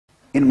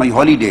in my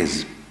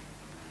holidays.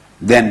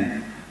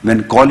 Then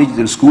when colleges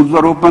and schools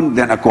were open,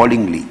 then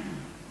accordingly,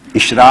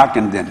 Ishraq,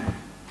 and then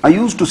I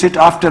used to sit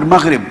after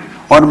Maghrib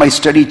on my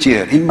study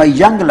chair in my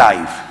young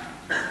life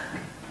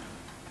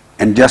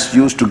and just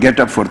used to get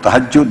up for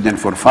Tahajjud, then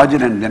for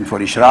Fajr, and then for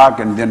Ishraq,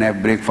 and then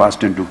have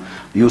breakfast and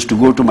used to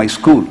go to my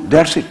school.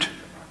 That's it.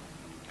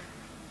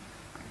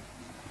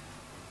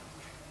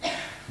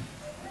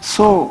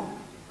 So,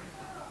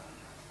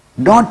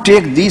 don't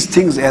take these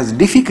things as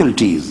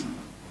difficulties.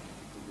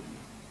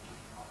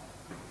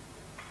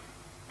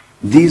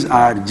 These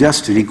are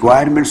just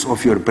requirements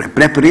of your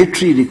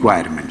preparatory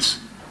requirements.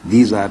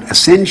 These are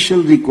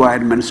essential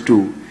requirements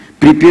to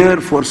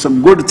prepare for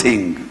some good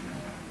thing.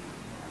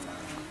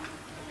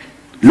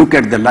 Look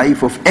at the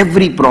life of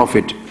every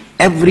prophet,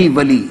 every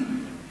wali,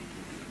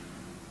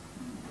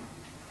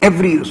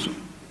 every Yusuf.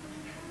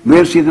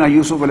 Where Sayyidina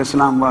Yusuf alayhi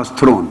salam was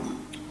thrown.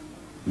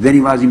 Then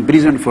he was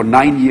imprisoned for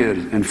 9 years,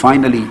 and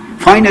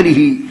finally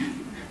he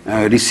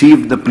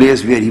received the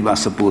place where he was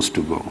supposed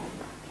to go.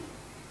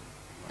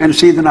 And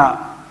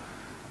Sayyidina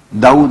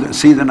Dawood,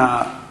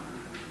 Sayyidina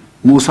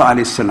Musa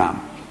alayhi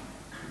salam,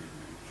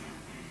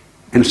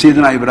 and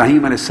Sayyidina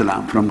Ibrahim alayhi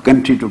salam, from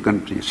country to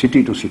country,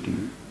 city to city.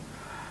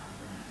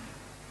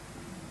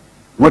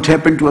 What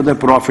happened to other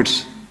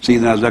prophets?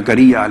 Sayyidina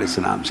Zakaria alayhi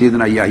salam,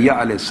 Sayyidina Yahya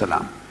alayhi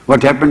salam.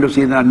 What happened to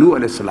Sayyidina Nuh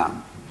alayhi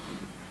salam?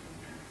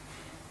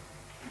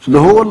 So the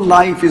whole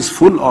life is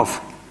full of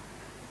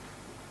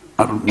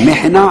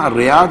mihna,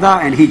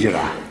 riyada and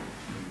hijrah.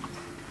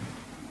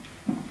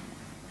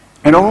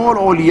 And all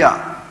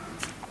awliya.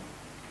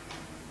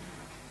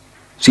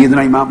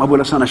 Sayyidina Imam Abu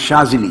Hasan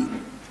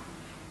al-Shazili,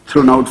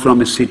 thrown out from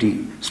his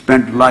city,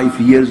 spent life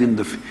years in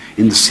the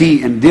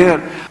sea, and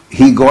there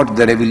he got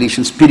the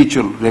revelation,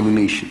 spiritual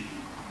revelation.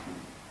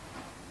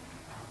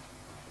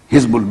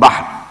 Hizbul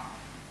Bahr.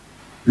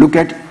 Look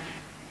at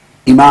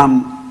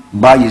Imam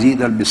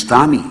Bayezid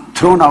al-Bistami,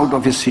 thrown out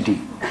of his city.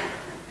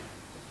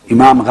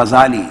 Imam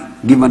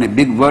Ghazali, given a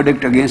big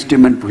verdict against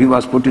him, and he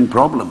was put in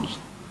problems.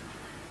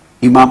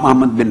 Imam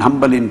Ahmad bin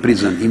Hanbal in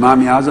prison.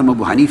 Imam Azam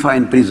Abu Hanifa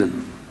in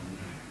prison.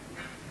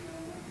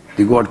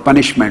 They got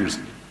punishments.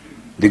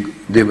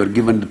 They were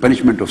given the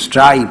punishment of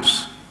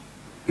stripes.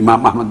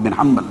 Imam Ahmad bin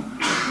Hanbal.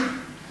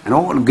 And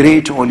all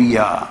great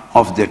awliya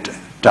of that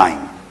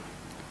time.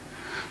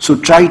 So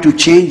try to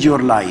change your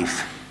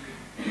life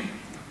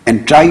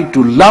and try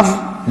to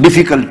love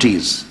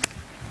difficulties.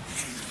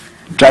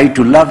 Try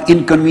to love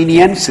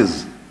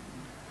inconveniences.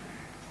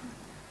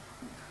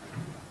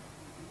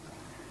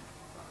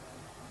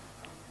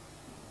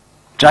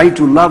 Try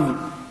to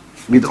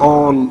love with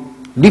all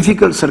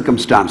difficult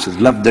circumstances.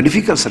 Love the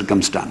difficult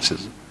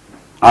circumstances.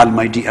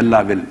 Almighty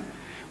Allah will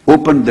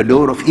open the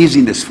door of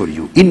easiness for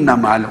you. Inna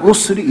ma'al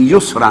usri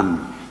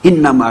yusran.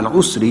 Inna ma'al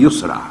usri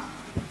yusra.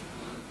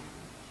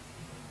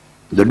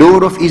 The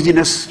door of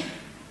easiness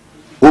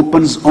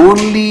opens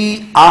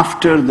only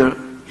after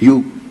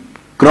you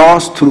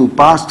pass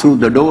through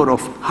the door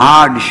of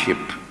hardship.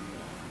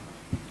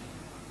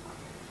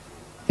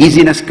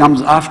 Easiness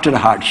comes after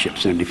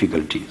hardships and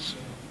difficulties.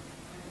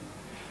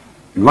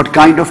 And what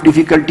kind of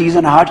difficulties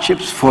and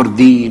hardships? For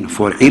deen,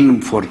 for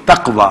ilm, for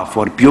taqwa,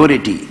 for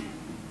purity.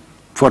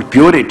 For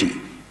purity.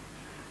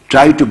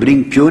 Try to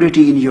bring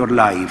purity in your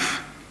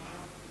life.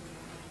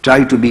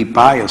 Try to be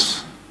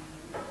pious.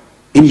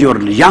 In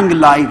your young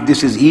life,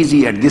 this is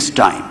easy at this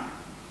time.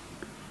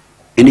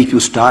 And if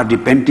you start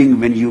repenting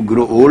when you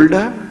grow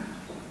older,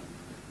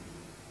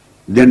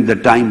 then the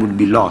time would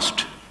be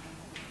lost.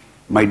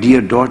 My dear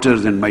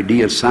daughters and my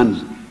dear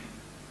sons,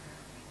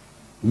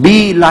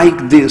 be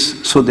like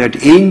this so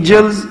that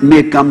angels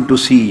may come to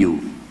see you.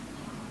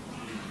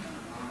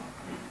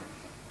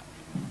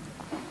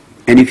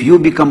 And if you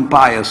become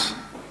pious,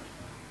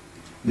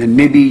 then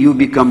maybe you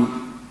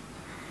become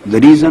the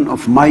reason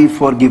of my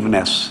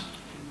forgiveness.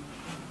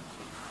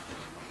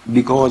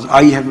 Because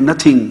I have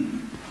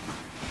nothing,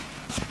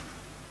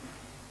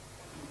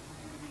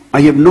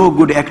 I have no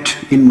good act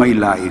in my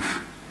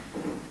life.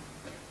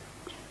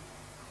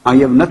 I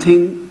have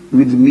nothing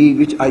with me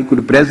which I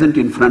could present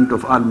in front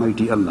of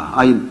Almighty Allah.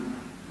 I am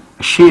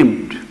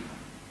ashamed.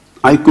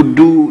 I could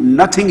do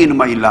nothing in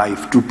my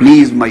life to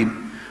please my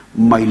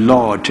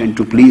Lord and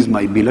to please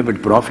my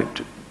beloved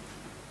Prophet.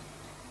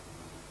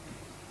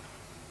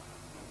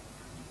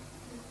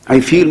 I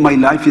feel my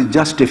life is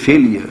just a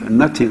failure,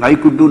 nothing. I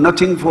could do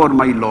nothing for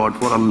my Lord,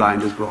 for Allah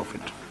and His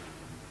Prophet.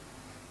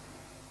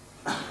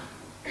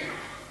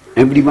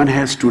 Everyone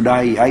has to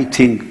die, I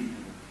think.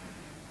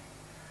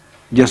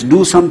 Just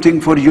do something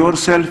for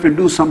yourself and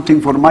do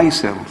something for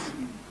myself.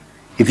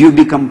 If you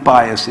become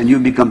pious and you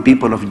become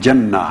people of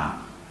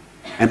Jannah,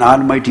 and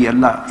Almighty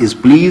Allah is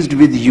pleased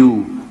with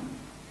you,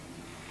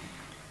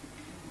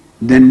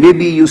 then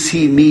maybe you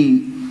see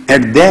me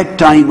at that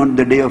time on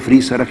the day of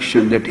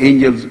resurrection, that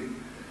angels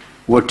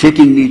were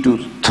taking me to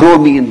throw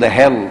me in the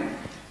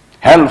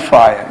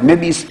hellfire.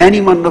 Maybe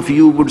any one of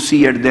you would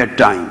see at that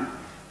time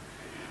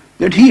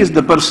that he is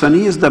the person,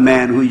 he is the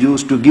man who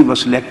used to give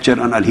us lecture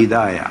on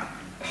Al-Hidayah.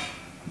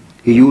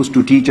 He used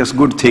to teach us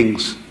good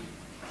things.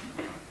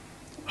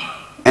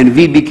 and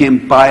we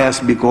became pious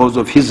because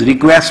of his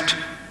request,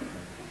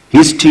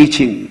 his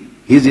teaching,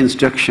 his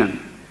instruction.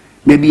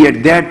 Maybe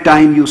at that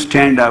time you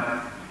stand up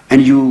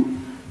and you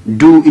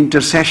do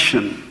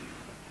intercession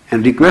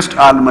and request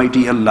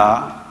Almighty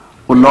Allah,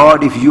 "O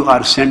Lord, if you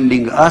are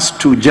sending us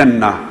to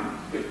Jannah,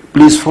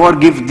 please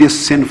forgive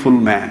this sinful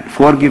man,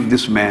 forgive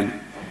this man.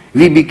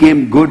 We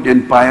became good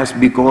and pious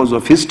because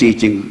of his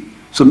teaching.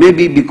 So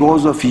maybe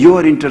because of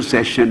your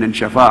intercession and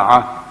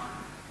shafa'ah,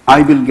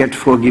 I will get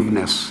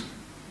forgiveness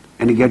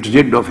and get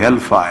rid of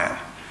hellfire.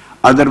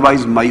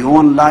 Otherwise my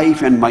own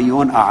life and my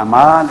own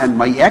a'mal and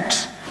my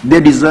acts, they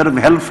deserve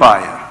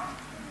hellfire.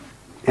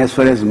 As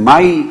far as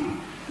my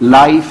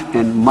life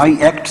and my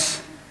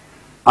acts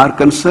are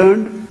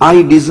concerned,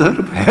 I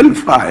deserve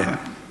hellfire.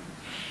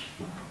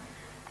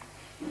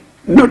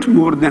 Not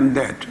more than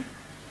that.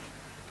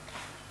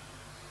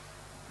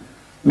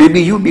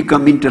 Maybe you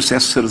become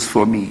intercessors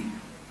for me,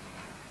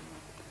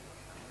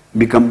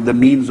 become the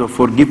means of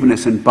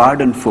forgiveness and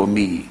pardon for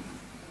me.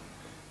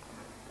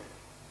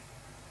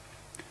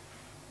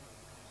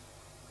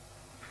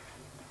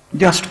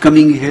 Just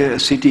coming here,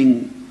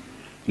 sitting,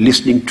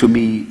 listening to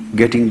me,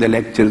 getting the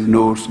lectures,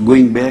 notes,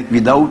 going back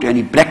without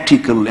any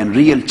practical and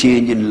real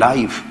change in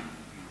life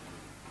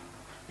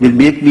will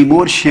make me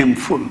more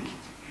shameful.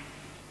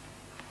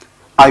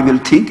 I will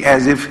think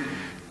as if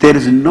there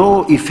is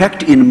no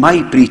effect in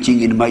my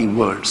preaching, in my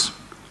words.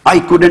 I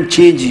couldn't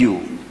change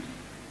you.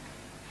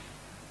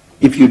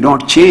 If you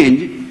don't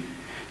change,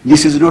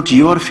 this is not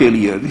your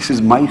failure, this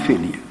is my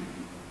failure.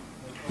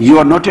 You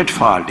are not at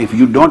fault. If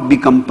you don't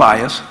become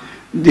pious,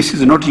 this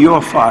is not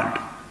your fault.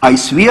 I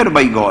swear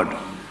by God,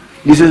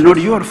 this is not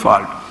your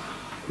fault.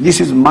 This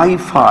is my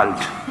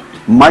fault,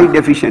 my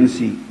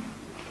deficiency,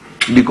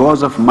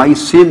 because of my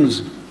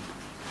sins.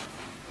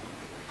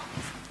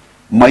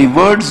 My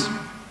words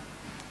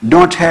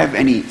don't have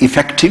any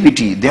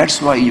effectivity.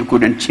 That's why you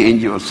couldn't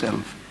change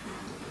yourself.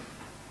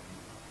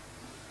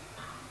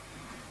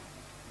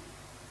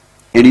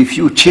 And if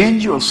you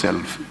change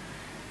yourself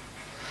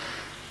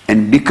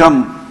and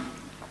become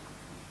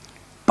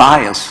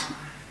pious,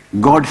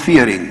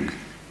 God-fearing,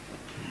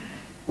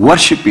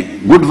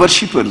 worshipping, good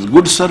worshippers,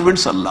 good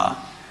servants of Allah,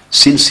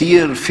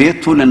 sincere,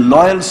 faithful and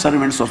loyal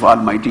servants of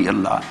Almighty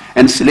Allah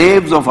and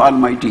slaves of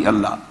Almighty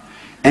Allah,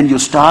 and you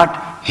start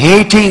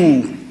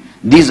hating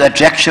these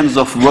attractions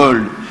of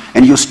world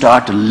and you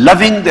start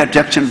loving the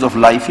attractions of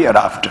life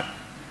hereafter.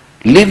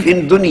 Live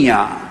in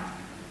dunya,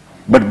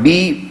 but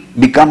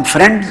become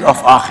friends of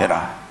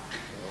akhirah.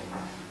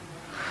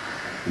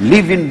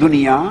 Live in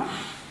dunya,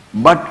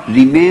 but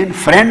remain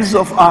friends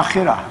of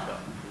akhirah.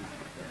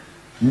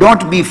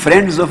 Don't be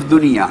friends of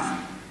dunya.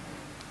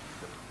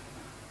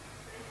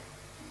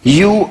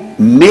 You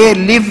may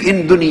live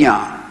in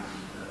dunya,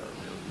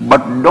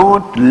 but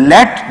don't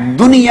let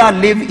dunya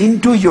live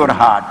into your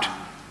heart.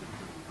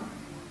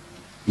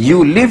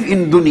 You live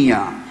in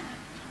dunya,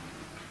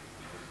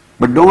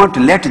 but don't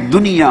let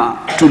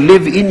dunya to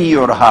live in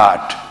your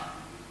heart.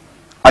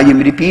 I am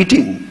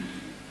repeating,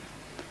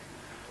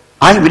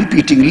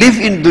 live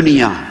in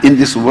dunya, in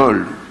this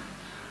world,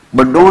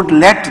 but don't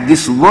let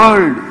this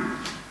world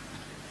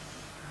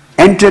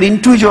enter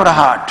into your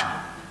heart.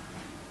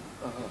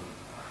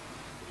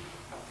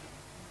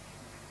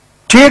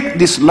 Take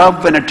this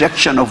love and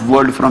attraction of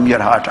world from your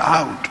heart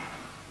out.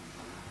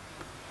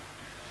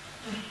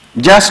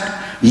 Just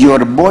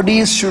your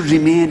bodies should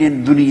remain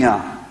in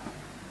dunya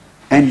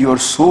and your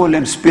soul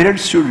and spirit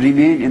should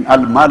remain in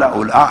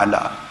al-mala'ul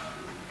a'la.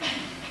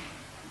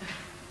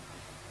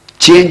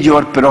 Change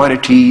your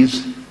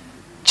priorities,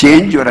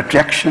 change your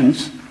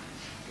attractions,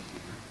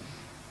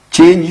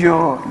 change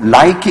your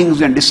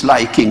likings and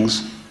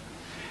dislikings,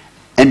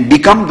 and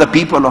become the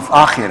people of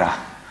akhirah.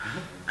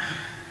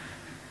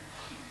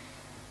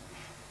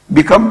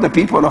 Become the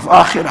people of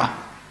akhirah.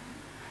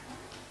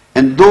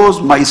 And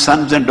those, my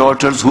sons and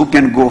daughters, who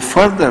can go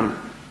further,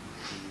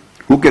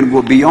 who can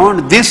go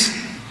beyond this,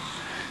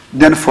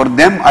 then for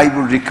them I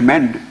would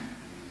recommend,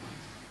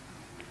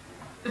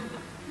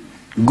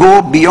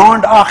 go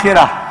beyond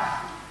akhirah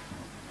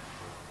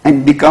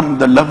and become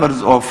the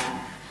lovers of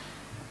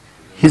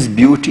his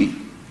beauty.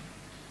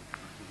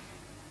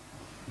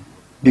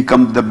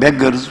 Become the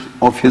beggars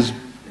of his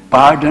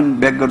pardon,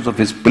 beggars of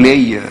his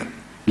pleasure.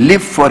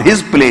 Live for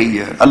his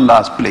pleasure,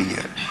 Allah's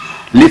pleasure.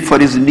 Live for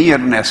his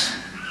nearness.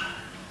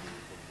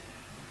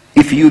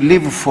 If you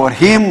live for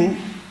him,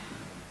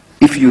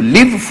 if you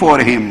live for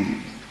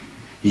him,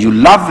 you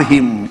love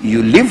him,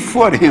 you live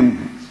for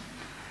him,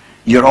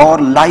 your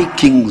all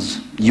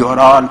likings, your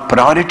all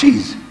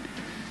priorities,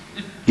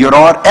 your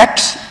all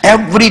acts,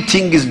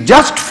 everything is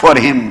just for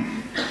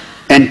him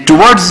and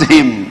towards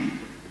him.